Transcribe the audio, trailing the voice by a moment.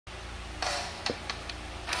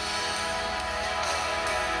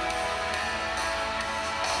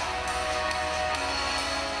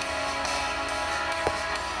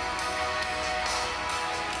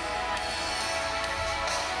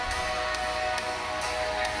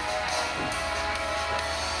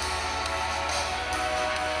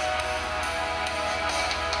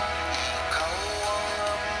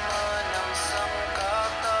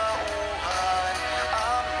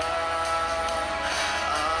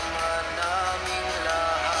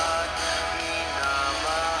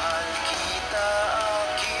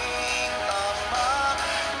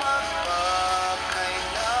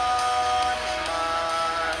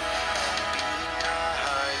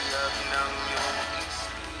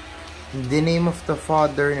In the name of the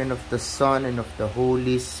Father, and of the Son, and of the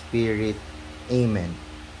Holy Spirit. Amen.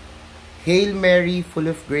 Hail Mary,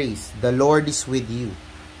 full of grace, the Lord is with you.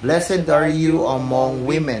 Blessed are you among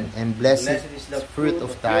women, and blessed is the fruit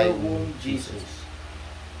of thy womb, Jesus.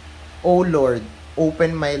 O Lord,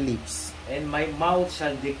 open my lips, and my mouth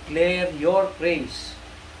shall declare your praise.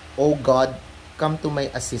 O God, come to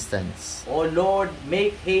my assistance. O Lord,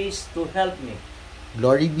 make haste to help me.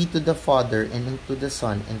 Glory be to the Father, and to the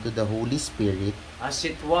Son, and to the Holy Spirit. As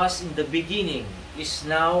it was in the beginning, is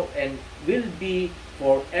now, and will be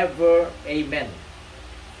forever. Amen.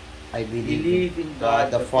 I believe in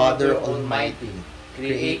God the Father Almighty,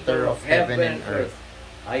 creator of heaven and earth.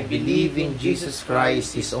 I believe in Jesus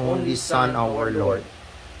Christ, his only Son, our Lord.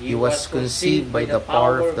 He was conceived by the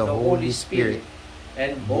power of the Holy Spirit,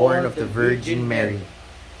 and born of the Virgin Mary.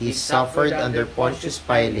 He suffered under Pontius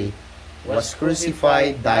Pilate, was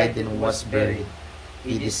crucified, died, and was buried.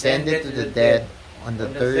 He descended to the dead. On the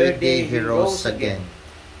third day he rose again.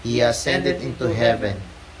 He ascended into heaven,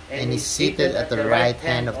 and is seated at the right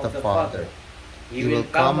hand of the Father. He will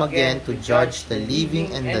come again to judge the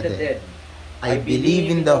living and the dead. I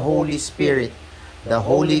believe in the Holy Spirit, the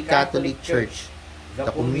Holy Catholic Church,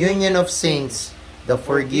 the communion of saints, the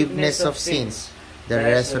forgiveness of sins, the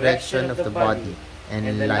resurrection of the body, and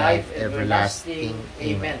life everlasting.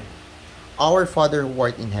 Amen. Our Father who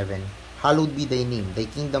art in heaven, hallowed be thy name. Thy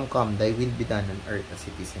kingdom come, thy will be done on earth as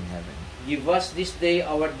it is in heaven. Give us this day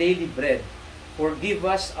our daily bread. Forgive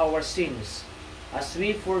us our sins, as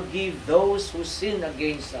we forgive those who sin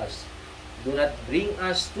against us. Do not bring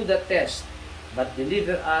us to the test, but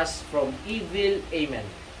deliver us from evil. Amen.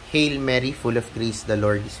 Hail Mary, full of grace, the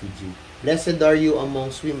Lord is with you. Blessed are you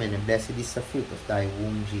amongst women, and blessed is the fruit of thy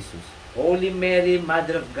womb, Jesus. Holy Mary,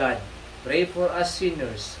 Mother of God, pray for us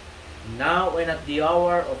sinners, now and at the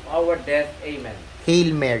hour of our death. Amen.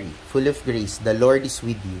 Hail Mary, full of grace, the Lord is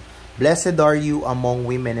with you. Blessed are you among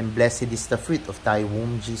women, and blessed is the fruit of thy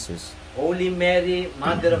womb, Jesus. Holy Mary,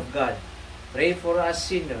 Mother of God, pray for us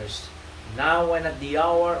sinners, now and at the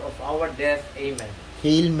hour of our death. Amen.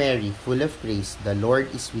 Hail Mary, full of grace, the Lord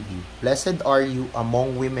is with you. Blessed are you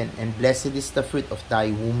among women, and blessed is the fruit of thy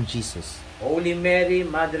womb, Jesus. Holy Mary,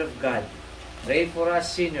 Mother of God, pray for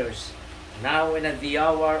us sinners, now and at the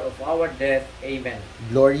hour of our death. Amen.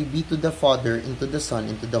 Glory be to the Father, and to the Son,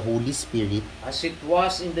 and to the Holy Spirit. As it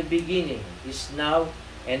was in the beginning, is now,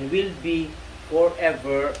 and will be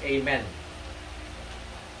forever. Amen.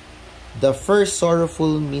 The first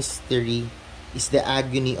sorrowful mystery is the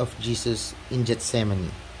agony of Jesus in Gethsemane.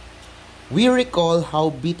 We recall how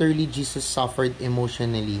bitterly Jesus suffered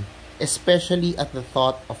emotionally, especially at the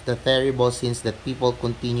thought of the terrible sins that people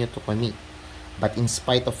continue to commit. But in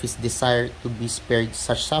spite of his desire to be spared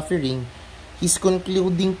such suffering, his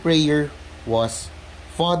concluding prayer was,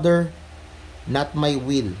 Father, not my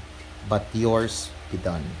will, but yours be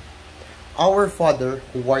done. Our Father,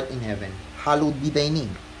 who art in heaven, hallowed be thy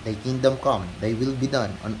name. Thy kingdom come, thy will be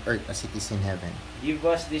done on earth as it is in heaven. Give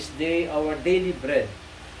us this day our daily bread.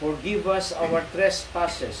 Forgive us our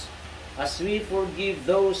trespasses, as we forgive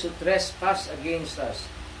those who trespass against us.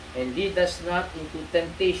 And lead us not into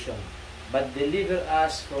temptation, but deliver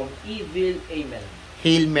us from evil. Amen.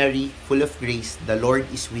 Hail Mary, full of grace, the Lord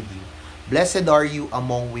is with you. Blessed are you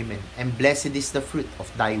among women, and blessed is the fruit of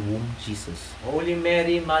thy womb, Jesus. Holy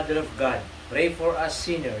Mary, Mother of God, pray for us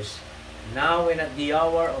sinners, now and at the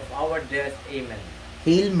hour of our death. Amen.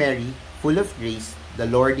 Hail Mary, full of grace, the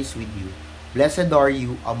Lord is with you. Blessed are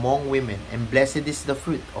you among women, and blessed is the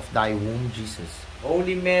fruit of thy womb, Jesus.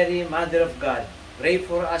 Holy Mary, Mother of God, pray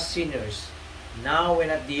for us sinners, now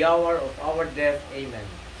and at the hour of our death. Amen.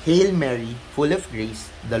 Hail Mary, full of grace,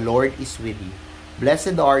 the Lord is with you.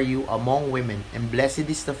 Blessed are you among women, and blessed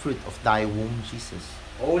is the fruit of thy womb, Jesus.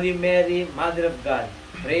 Holy Mary, Mother of God,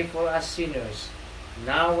 pray for us sinners,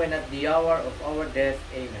 now and at the hour of our death.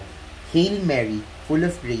 Amen. Hail Mary, full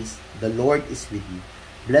of grace, the Lord is with you.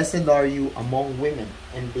 Blessed are you among women,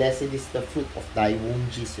 and blessed is the fruit of thy womb,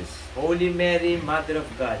 Jesus. Holy Mary, Mother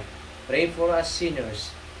of God, pray for us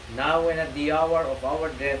sinners, now and at the hour of our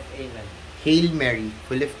death. Amen. Hail Mary,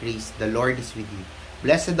 full of grace, the Lord is with you.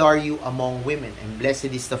 Blessed are you among women, and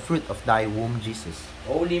blessed is the fruit of thy womb, Jesus.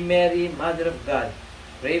 Holy Mary, Mother of God,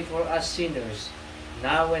 pray for us sinners,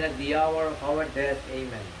 now and at the hour of our death.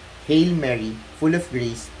 Amen. Hail Mary, full of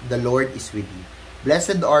grace, the Lord is with you.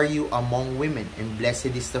 Blessed are you among women, and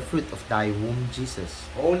blessed is the fruit of thy womb, Jesus.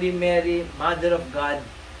 Holy Mary, Mother of God,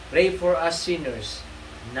 pray for us sinners,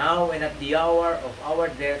 now and at the hour of our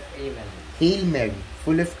death. Amen. Hail Mary,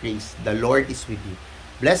 full of grace, the Lord is with you.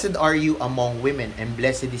 Blessed are you among women, and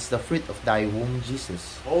blessed is the fruit of thy womb,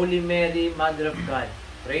 Jesus. Holy Mary, Mother of God,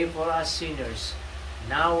 pray for us sinners,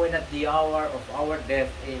 now and at the hour of our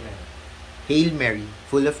death. Amen. Hail Mary,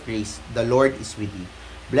 full of grace, the Lord is with you.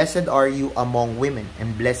 Blessed are you among women,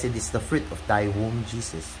 and blessed is the fruit of thy womb,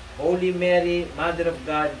 Jesus. Holy Mary, Mother of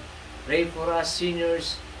God, pray for us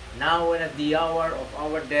sinners, now and at the hour of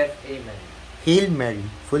our death. Amen. Hail Mary,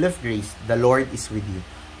 full of grace, the Lord is with you.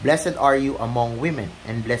 Blessed are you among women,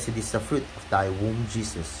 and blessed is the fruit of thy womb,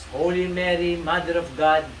 Jesus. Holy Mary, Mother of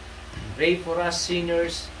God, pray for us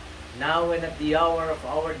sinners, now and at the hour of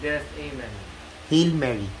our death. Amen. Hail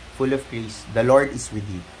Mary, full of grace, the Lord is with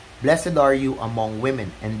you. Blessed are you among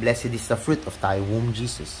women, and blessed is the fruit of thy womb,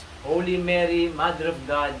 Jesus. Holy Mary, Mother of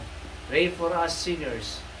God, pray for us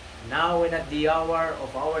sinners, now and at the hour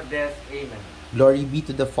of our death. Amen. Glory be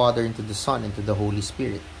to the Father, and to the Son, and to the Holy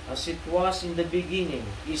Spirit. As it was in the beginning,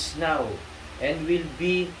 is now, and will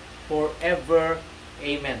be forever.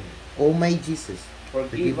 Amen. O my Jesus,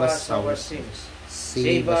 forgive us our sins,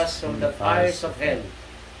 save us from the fires of hell,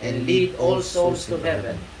 and lead all souls to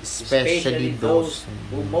heaven, especially those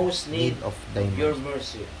who most need of your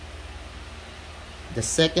mercy. The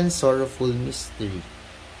second sorrowful mystery,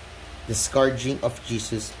 the scourging of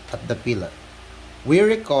Jesus at the pillar. We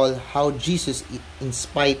recall how Jesus, in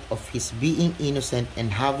spite of his being innocent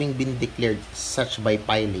and having been declared such by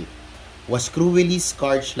Pilate, was cruelly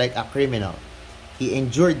scourged like a criminal. He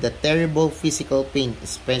endured the terrible physical pain,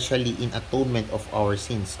 especially in atonement of our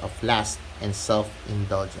sins of lust and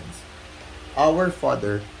self-indulgence. Our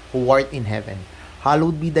Father, who art in heaven,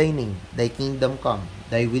 hallowed be thy name. Thy kingdom come,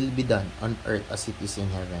 thy will be done on earth as it is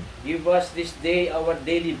in heaven. Give us this day our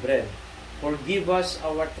daily bread. Forgive us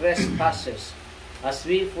our trespasses, as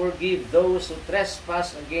we forgive those who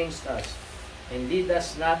trespass against us. And lead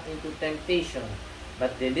us not into temptation,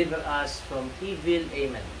 but deliver us from evil.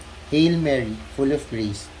 Amen. Hail Mary, full of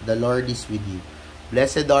grace, the Lord is with you.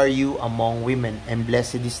 Blessed are you among women, and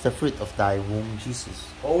blessed is the fruit of thy womb, Jesus.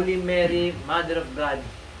 Holy Mary, Mother of God,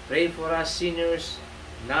 pray for us sinners,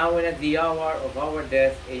 now and at the hour of our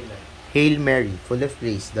death. Amen. Hail Mary, full of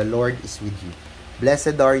grace, the Lord is with you.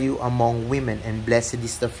 Blessed are you among women, and blessed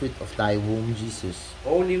is the fruit of thy womb, Jesus.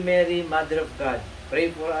 Holy Mary, Mother of God,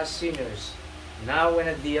 pray for us sinners, now and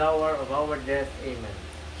at the hour of our death. Amen.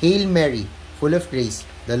 Hail Mary, full of grace,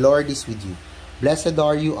 the Lord is with you. Blessed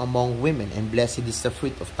are you among women, and blessed is the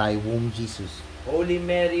fruit of thy womb, Jesus. Holy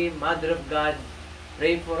Mary, Mother of God,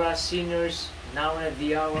 pray for us sinners, now and at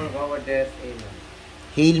the hour of our death. Amen.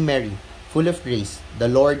 Hail Mary, full of grace, the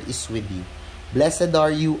Lord is with you. Blessed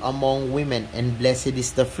are you among women, and blessed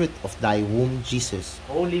is the fruit of thy womb, Jesus.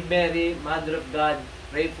 Holy Mary, Mother of God,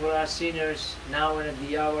 pray for us sinners, now and at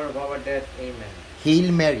the hour of our death. Amen.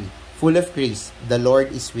 Hail Mary, full of grace, the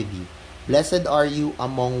Lord is with you. Blessed are you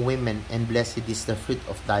among women, and blessed is the fruit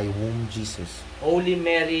of thy womb, Jesus. Holy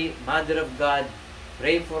Mary, Mother of God,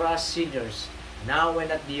 pray for us sinners, now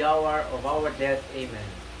and at the hour of our death. Amen.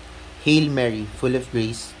 Hail Mary, full of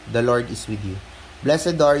grace, the Lord is with you.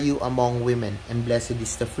 Blessed are you among women, and blessed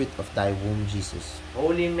is the fruit of thy womb, Jesus.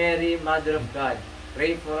 Holy Mary, Mother of God,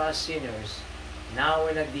 pray for us sinners, now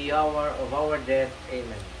and at the hour of our death.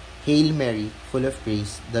 Amen. Hail Mary, full of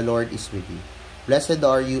grace, the Lord is with you. Blessed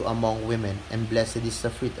are you among women, and blessed is the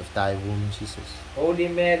fruit of thy womb, Jesus. Holy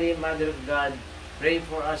Mary, Mother of God, pray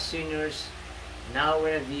for us sinners, now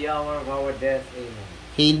and at the hour of our death. Amen.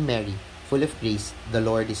 Hail Mary, full of grace, the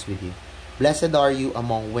Lord is with you. Blessed are you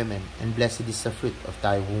among women, and blessed is the fruit of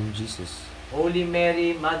thy womb, Jesus. Holy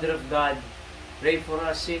Mary, Mother of God, pray for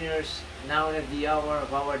us sinners, now and at the hour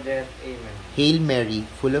of our death. Amen. Hail Mary,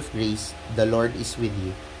 full of grace, the Lord is with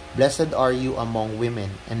you. Blessed are you among women,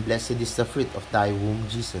 and blessed is the fruit of thy womb,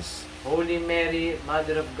 Jesus. Holy Mary,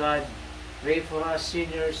 Mother of God, pray for us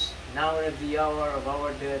sinners, now and at the hour of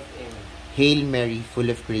our death. Amen. Hail Mary, full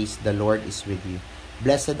of grace, the Lord is with you.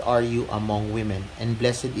 Blessed are you among women, and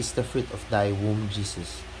blessed is the fruit of thy womb,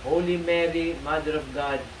 Jesus. Holy Mary, Mother of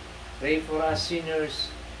God, pray for us sinners,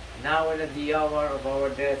 now and at the hour of our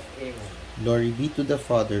death. Amen. Glory be to the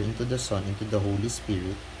Father, and to the Son, and to the Holy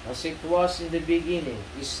Spirit. As it was in the beginning,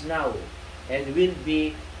 is now, and will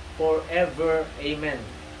be forever. Amen.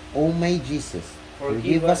 O my Jesus,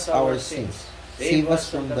 forgive us our sins, save us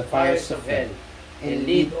from the fires of hell, and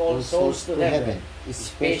lead all souls to heaven,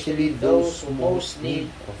 especially those who most need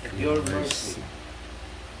of your mercy.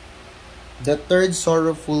 The third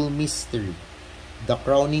sorrowful mystery, the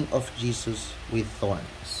crowning of Jesus with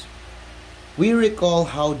thorns. We recall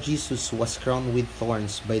how Jesus was crowned with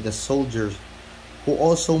thorns by the soldiers, who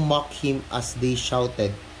also mocked him as they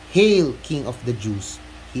shouted, "Hail, King of the Jews!"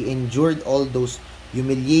 He endured all those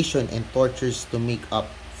humiliation and tortures to make up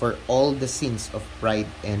for all the sins of pride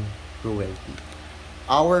and cruelty.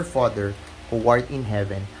 Our Father, who art in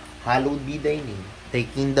heaven, hallowed be thy name. Thy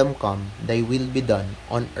kingdom come, thy will be done,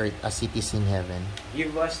 on earth as it is in heaven.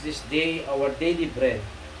 Give us this day our daily bread.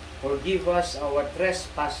 Forgive us our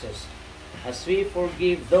trespasses, as we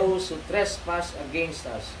forgive those who trespass against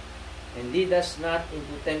us. And lead us not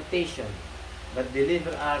into temptation, but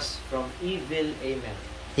deliver us from evil. Amen.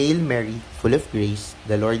 Hail Mary, full of grace,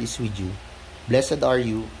 the Lord is with you. Blessed are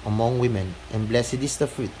you among women, and blessed is the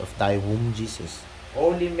fruit of thy womb, Jesus.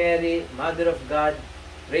 Holy Mary, Mother of God,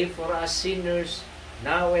 pray for us sinners,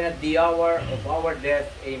 now and at the hour of our death.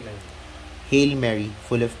 Amen. Hail Mary,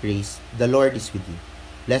 full of grace, the Lord is with you.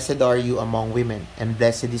 Blessed are you among women, and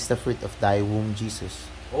blessed is the fruit of thy womb, Jesus.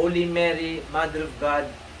 Holy Mary, Mother of God,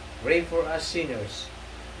 pray for us sinners,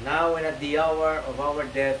 now and at the hour of our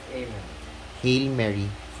death. Amen. Hail Mary,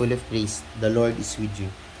 full of grace, the Lord is with you.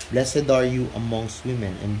 Blessed are you amongst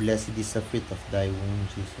women, and blessed is the fruit of thy womb,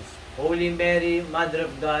 Jesus. Holy Mary, Mother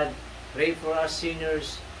of God, pray for us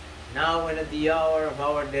sinners, now and at the hour of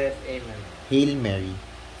our death. Amen. Hail Mary,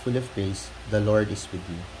 full of grace, the Lord is with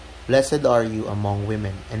you. Blessed are you among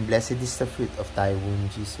women, and blessed is the fruit of thy womb,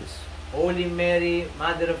 Jesus. Holy Mary,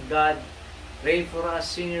 Mother of God, pray for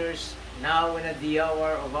us sinners, now and at the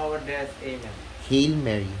hour of our death. Amen. Hail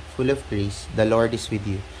Mary, full of grace, the Lord is with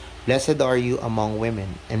you. Blessed are you among women,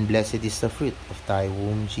 and blessed is the fruit of thy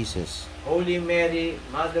womb, Jesus. Holy Mary,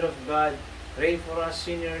 Mother of God, pray for us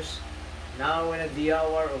sinners, now and at the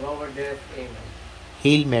hour of our death. Amen.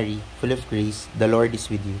 Hail Mary, full of grace, the Lord is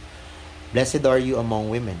with you. Blessed are you among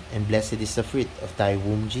women, and blessed is the fruit of thy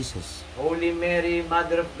womb, Jesus. Holy Mary,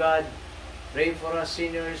 Mother of God, pray for us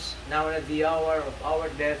sinners, now and at the hour of our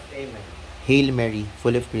death. Amen. Hail Mary,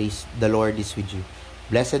 full of grace, the Lord is with you.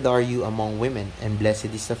 Blessed are you among women, and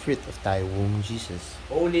blessed is the fruit of thy womb, Jesus.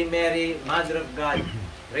 Holy Mary, Mother of God,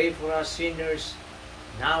 pray for us sinners,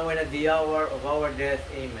 now and at the hour of our death.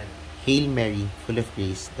 Amen. Hail Mary, full of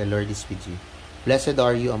grace, the Lord is with you. Blessed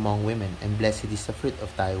are you among women, and blessed is the fruit of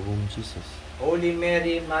thy womb, Jesus. Holy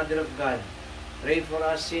Mary, Mother of God, pray for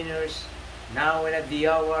us sinners, now and at the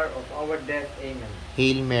hour of our death. Amen.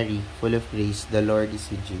 Hail Mary, full of grace, the Lord is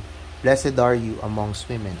with you. Blessed are you amongst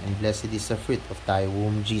women, and blessed is the fruit of thy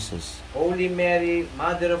womb, Jesus. Holy Mary,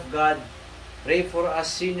 Mother of God, pray for us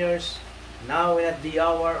sinners, now and at the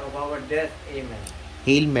hour of our death. Amen.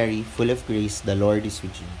 Hail Mary, full of grace, the Lord is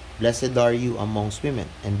with you. Blessed are you amongst women,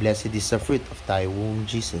 and blessed is the fruit of thy womb,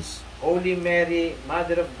 Jesus. Holy Mary,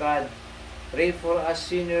 Mother of God, pray for us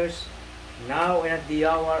sinners, now and at the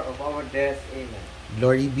hour of our death. Amen.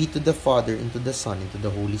 Glory be to the Father, and to the Son, and to the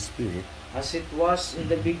Holy Spirit. As it was in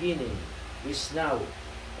the beginning, is now,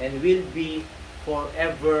 and will be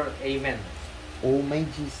forever. Amen. O my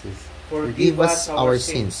Jesus, Forgive us our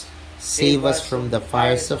sins, save us from the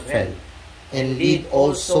fires of hell, and lead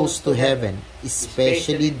all souls to heaven,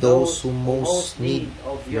 especially those who most need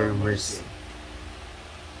of your mercy.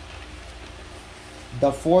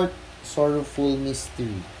 The fourth sorrowful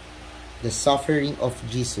mystery, the suffering of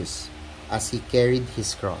Jesus as he carried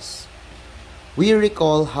his cross. We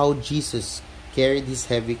recall how Jesus carried his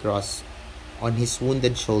heavy cross on his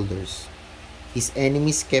wounded shoulders. His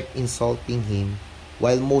enemies kept insulting him,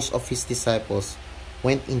 while most of his disciples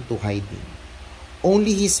went into hiding.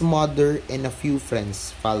 Only his mother and a few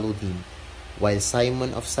friends followed him, while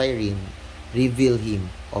Simon of Cyrene revealed him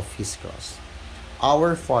of his cross.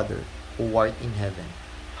 Our Father, who art in heaven,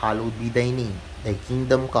 hallowed be thy name. Thy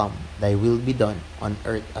kingdom come, thy will be done, on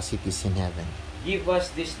earth as it is in heaven. Give us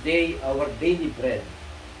this day our daily bread.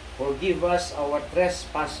 Forgive us our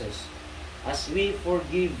trespasses, as we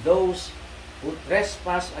forgive those who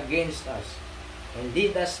trespass against us. And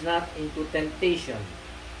lead us not into temptation,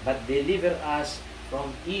 but deliver us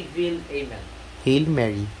from evil. Amen. Hail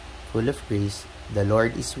Mary, full of grace, the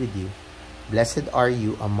Lord is with you. Blessed are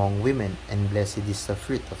you among women, and blessed is the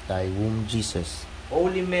fruit of thy womb, Jesus.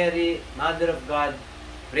 Holy Mary, Mother of God,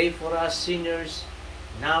 pray for us sinners,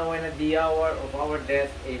 now and at the hour of our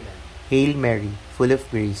death. Amen. Hail Mary, full of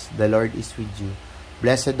grace, the Lord is with you.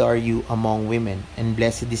 Blessed are you among women, and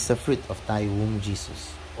blessed is the fruit of thy womb,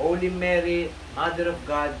 Jesus. Holy Mary, Mother of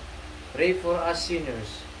God, pray for us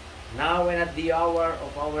sinners, now and at the hour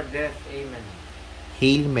of our death. Amen.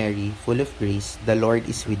 Hail Mary, full of grace, the Lord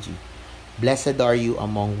is with you. Blessed are you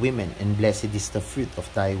among women, and blessed is the fruit of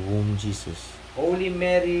thy womb, Jesus. Holy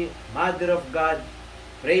Mary, Mother of God,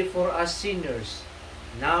 pray for us sinners,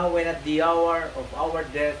 now and at the hour of our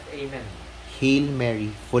death. Amen. Hail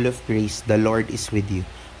Mary, full of grace, the Lord is with you.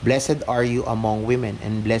 Blessed are you among women,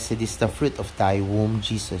 and blessed is the fruit of thy womb,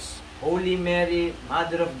 Jesus. Holy Mary,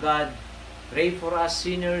 Mother of God, pray for us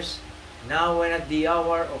sinners, now and at the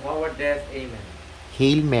hour of our death. Amen.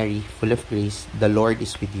 Hail Mary, full of grace, the Lord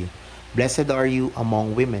is with you. Blessed are you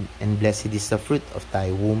among women, and blessed is the fruit of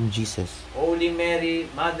thy womb, Jesus. Holy Mary,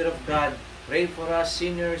 Mother of God, pray for us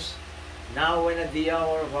sinners, now and at the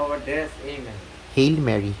hour of our death. Amen. Hail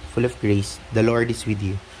Mary, full of grace, the Lord is with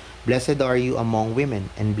you. Blessed are you among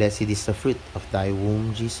women, and blessed is the fruit of thy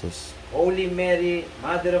womb, Jesus. Holy Mary,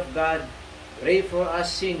 Mother of God, pray for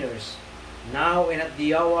us sinners, now and at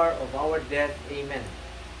the hour of our death. Amen.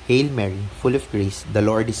 Hail Mary, full of grace, the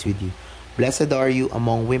Lord is with you. Blessed are you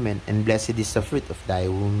among women, and blessed is the fruit of thy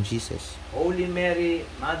womb, Jesus. Holy Mary,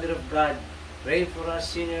 Mother of God, pray for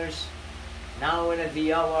us sinners, now and at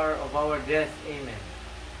the hour of our death. Amen.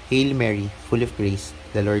 Hail Mary, full of grace,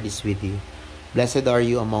 the Lord is with you. Blessed are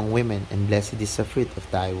you among women, and blessed is the fruit of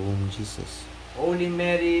thy womb, Jesus. Holy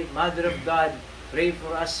Mary, Mother of God, pray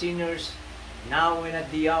for us sinners, now and at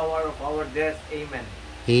the hour of our death. Amen.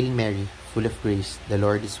 Hail Mary, full of grace, the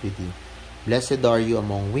Lord is with you. Blessed are you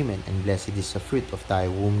among women, and blessed is the fruit of thy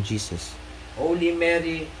womb, Jesus. Holy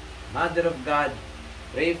Mary, Mother of God,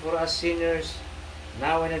 pray for us sinners,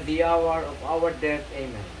 now and at the hour of our death.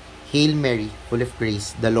 Amen. Hail Mary, full of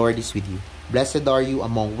grace, the Lord is with you. Blessed are you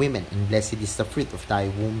among women, and blessed is the fruit of thy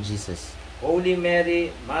womb, Jesus. Holy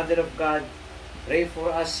Mary, Mother of God, pray for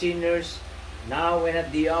us sinners, now and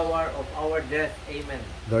at the hour of our death. Amen.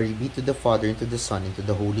 Glory be to the Father, and to the Son, and to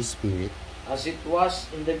the Holy Spirit. As it was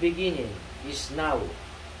in the beginning, is now,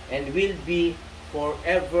 and will be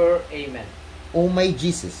forever. Amen. O my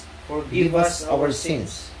Jesus, Forgive us our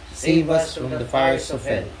sins, save us from the fires of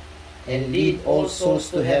hell, and lead all souls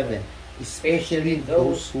to heaven, especially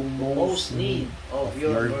those who most need of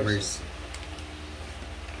your mercy.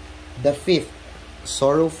 The fifth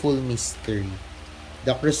sorrowful mystery,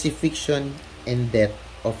 the crucifixion and death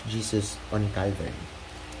of Jesus on Calvary.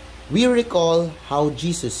 We recall how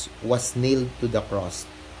Jesus was nailed to the cross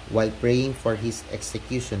while praying for his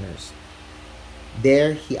executioners.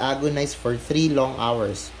 There, he agonized for 3 long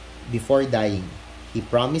hours before dying. He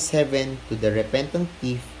promised heaven to the repentant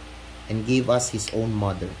thief and gave us his own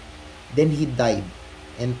mother. Then he died,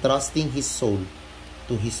 entrusting his soul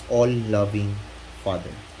to his all-loving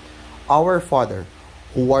Father. Our Father,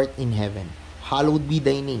 who art in heaven, hallowed be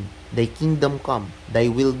thy name. Thy kingdom come, thy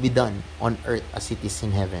will be done on earth as it is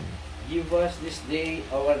in heaven. Give us this day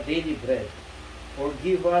our daily bread.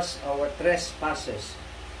 Forgive us our trespasses,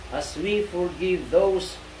 as we forgive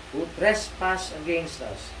those who trespass against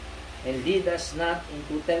us. And lead us not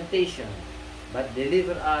into temptation, but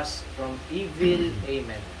deliver us from evil.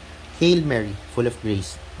 Amen. Hail Mary, full of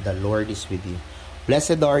grace, the Lord is with you.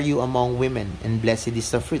 Blessed are you among women, and blessed is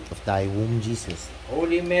the fruit of thy womb, Jesus.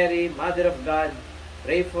 Holy Mary, Mother of God,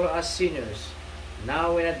 pray for us sinners,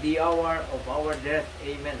 now and at the hour of our death.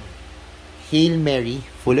 Amen. Hail Mary,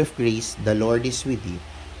 full of grace, the Lord is with you.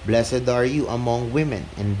 Blessed are you among women,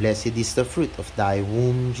 and blessed is the fruit of thy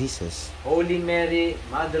womb, Jesus. Holy Mary,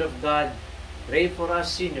 Mother of God, pray for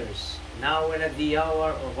us sinners, now and at the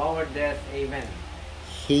hour of our death. Amen.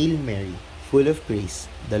 Hail Mary, full of grace,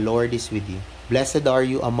 the Lord is with you. Blessed are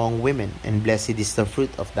you among women, and blessed is the fruit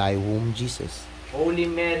of thy womb, Jesus. Holy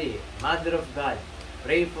Mary, Mother of God,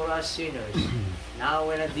 pray for us sinners, now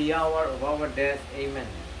and at the hour of our death. Amen.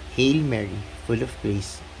 Hail Mary, full of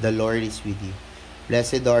grace, the Lord is with you.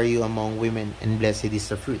 Blessed are you among women, and blessed is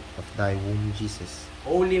the fruit of thy womb, Jesus.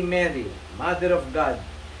 Holy Mary, Mother of God,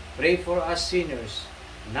 pray for us sinners,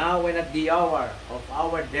 now and at the hour of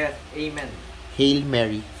our death. Amen. Hail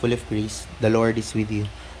Mary, full of grace, the Lord is with you.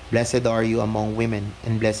 Blessed are you among women,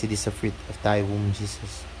 and blessed is the fruit of thy womb,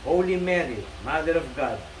 Jesus. Holy Mary, Mother of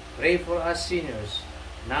God, pray for us sinners,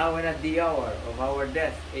 now and at the hour of our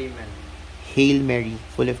death. Amen. Hail Mary,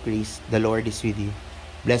 full of grace, the Lord is with you.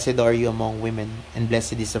 Blessed are you among women, and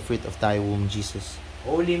blessed is the fruit of thy womb, Jesus.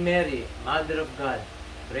 Holy Mary, Mother of God,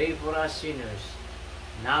 pray for us sinners,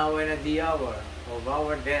 now and at the hour of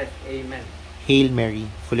our death. Amen. Hail Mary,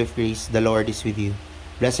 full of grace, the Lord is with you.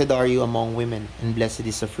 Blessed are you among women, and blessed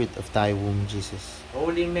is the fruit of thy womb, Jesus.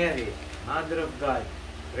 Holy Mary, Mother of God,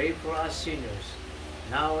 pray for us sinners,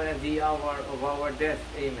 now and at the hour of our death.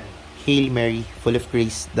 Amen. Hail Mary, full of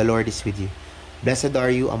grace, the Lord is with you. Blessed are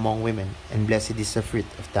you among women, and blessed is the fruit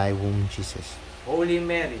of thy womb, Jesus. Holy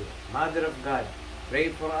Mary, Mother of God, pray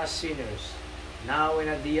for us sinners, now and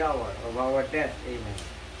at the hour of our death. Amen.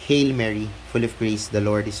 Hail Mary, full of grace, the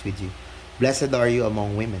Lord is with you. Blessed are you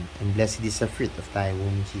among women, and blessed is the fruit of thy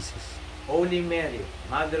womb, Jesus. Holy Mary,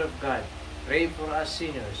 Mother of God, pray for us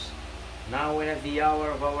sinners, now and at the hour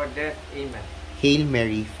of our death. Amen. Hail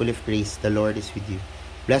Mary, full of grace, the Lord is with you.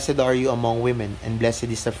 Blessed are you among women, and blessed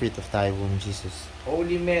is the fruit of thy womb, Jesus.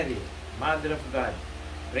 Holy Mary, Mother of God,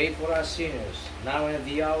 pray for us sinners, now and at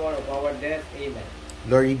the hour of our death. Amen.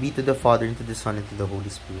 Glory be to the Father, and to the Son, and to the Holy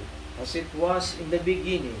Spirit. as it was in the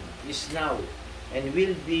beginning, is now, and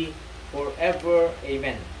will be forever.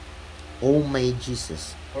 Amen. O my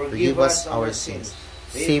Jesus, forgive us our sins,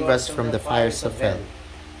 save us from the fires of hell,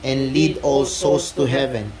 and lead all souls to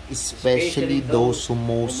heaven, especially those who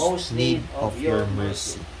most need of your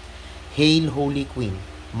mercy. Hail, Holy Queen,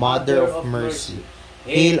 Mother of Mercy.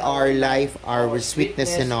 Hail our life, our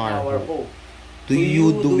sweetness, and our hope. To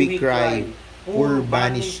you do we cry, poor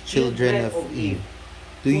banished children of Eve.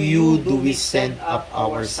 To you do we send up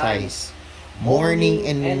our sighs, mourning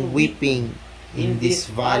and weeping in this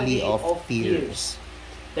valley of tears.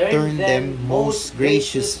 Turn them, most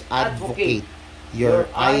gracious Advocate, your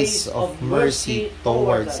eyes of mercy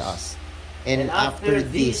towards us, and after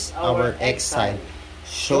this our exile,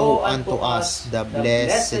 show unto us the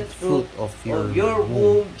blessed fruit of your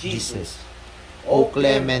womb, Jesus. O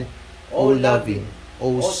clement, O loving,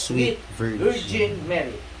 O sweet Virgin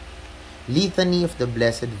Mary. Litany of the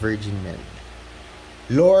Blessed Virgin Mary.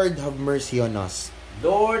 Lord, have mercy on us.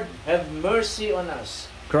 Lord, have mercy on us.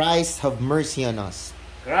 Christ, have mercy on us.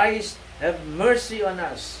 Christ, have mercy on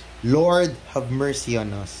us. Lord, have mercy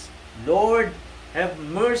on us. Lord, have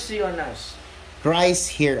mercy on us.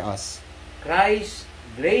 Christ, hear us. Christ,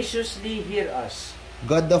 graciously hear us.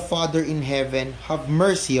 God the Father in heaven, have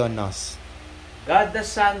mercy on us. God the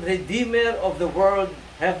Son, Redeemer of the world,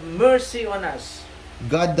 have mercy on us.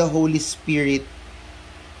 God the Holy Spirit,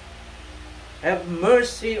 have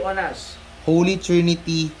mercy on us. Holy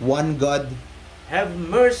Trinity, one God, have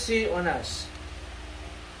mercy on us.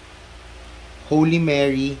 Holy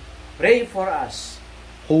Mary, pray for us.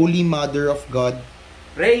 Holy Mother of God,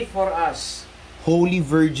 pray for us. Holy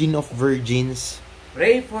Virgin of Virgins,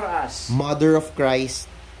 pray for us. Mother of Christ,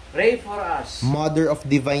 pray for us. Mother of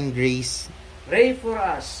Divine Grace, pray for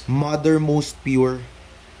us. Mother most pure,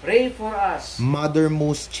 pray for us. Mother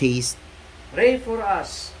most chaste, pray for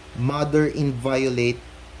us. Mother inviolate,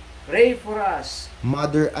 pray for us.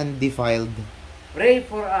 Mother undefiled, pray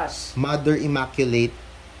for us. Mother immaculate,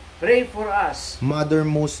 pray for us. Mother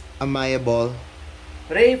most amiable,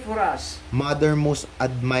 pray for us. Mother most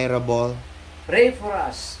admirable, pray for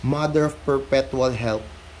us. Mother of perpetual help,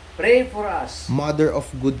 pray for us. Mother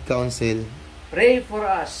of good counsel, pray for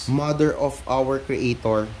us. Mother of our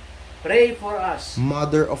Creator, pray for us.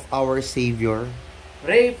 Mother of our Savior,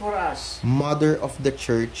 pray for us. Mother of the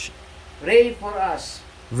Church, pray for us.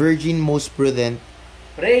 Virgin most prudent,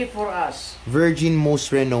 pray for us. Virgin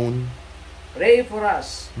most renowned, pray for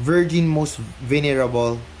us. Virgin most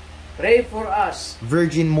venerable, pray for us.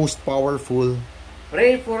 Virgin most powerful,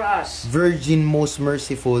 pray for us. Virgin most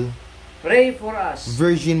merciful, pray for us.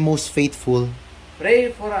 Virgin most faithful, pray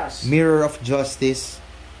for us. Mirror of justice,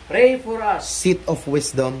 pray for us. Seat of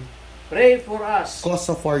wisdom, pray for us. Cause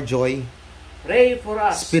of our joy, pray for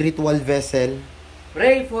us. Spiritual vessel,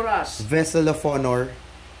 pray for us. Vessel of honor,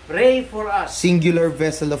 pray for us. Singular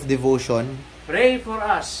vessel of devotion, pray for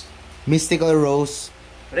us. Mystical rose,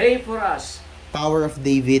 pray for us. Tower of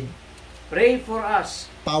David, pray for us.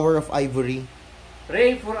 Tower of ivory,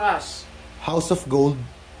 pray for us. House of gold,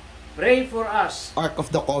 pray for us. Ark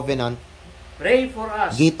of the Covenant, pray for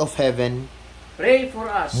us. Gate of heaven, pray for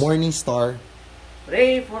us. Morning star,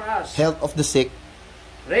 pray for us. Health of the sick,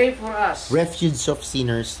 pray for us. Refuge of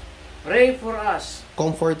sinners, pray for us.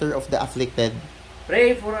 Comforter of the afflicted,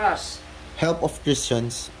 pray for us. Help of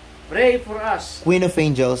Christians, pray for us. Queen of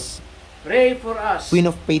angels, pray for us. Queen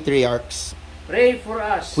of patriarchs, pray for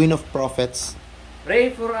us. Queen of prophets, pray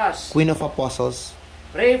for us. Queen of apostles,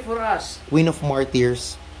 pray for us. Queen of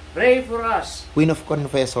martyrs, pray for us. Queen of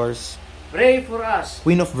confessors, pray for us.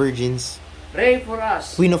 Queen of virgins, pray for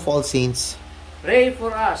us. Queen of all saints, pray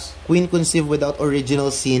for us. Queen conceived without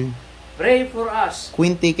original sin, pray for us.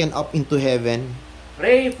 Queen taken up into heaven,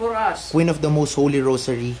 pray for us. Queen of the most holy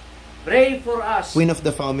rosary, pray for us. Queen of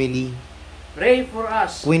the family, pray for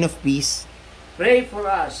us. Queen of peace, pray for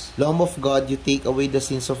us. Lamb of God, you take away the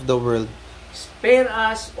sins of the world. Spare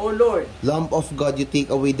us, O Lord. Lamb of God, you take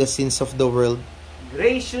away the sins of the world.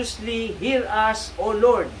 Graciously hear us, O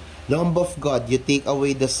Lord. Lamb of God, you take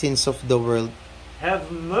away the sins of the world.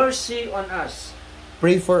 Have mercy on us,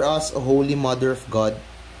 Pray for us, O Holy Mother of God,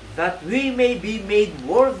 that we may be made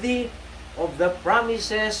worthy of the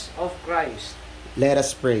promises of Christ. let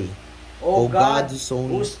us pray. O God, whose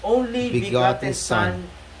whose only begotten Son,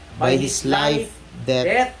 by His life,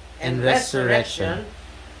 death, and resurrection,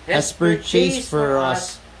 has purchased for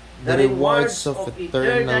us the rewards of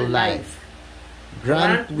eternal life,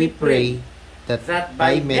 grant, we pray, that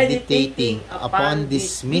by meditating upon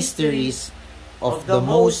these mysteries of the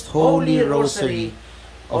most holy rosary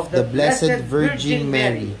of the Blessed Virgin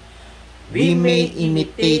Mary, we may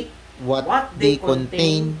imitate what they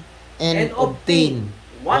contain and obtain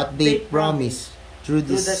what they promise through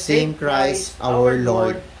the same Christ our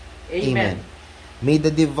Lord. Amen. May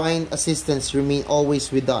the divine assistance remain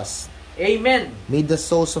always with us. Amen. May the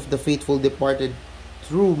souls of the faithful departed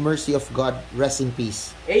through mercy of God rest in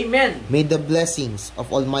peace. Amen. May the blessings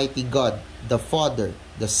of Almighty God, the Father,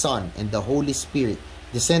 the Son, and the Holy Spirit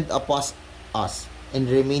descend upon us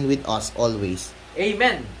and remain with us always.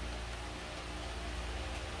 Amen.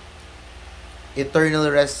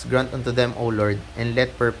 Eternal rest grant unto them, O Lord, and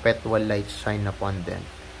let perpetual light shine upon them.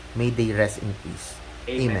 May they rest in peace.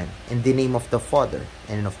 Amen. In the name of the Father,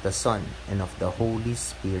 and of the Son, and of the Holy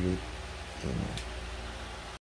Spirit. Amen.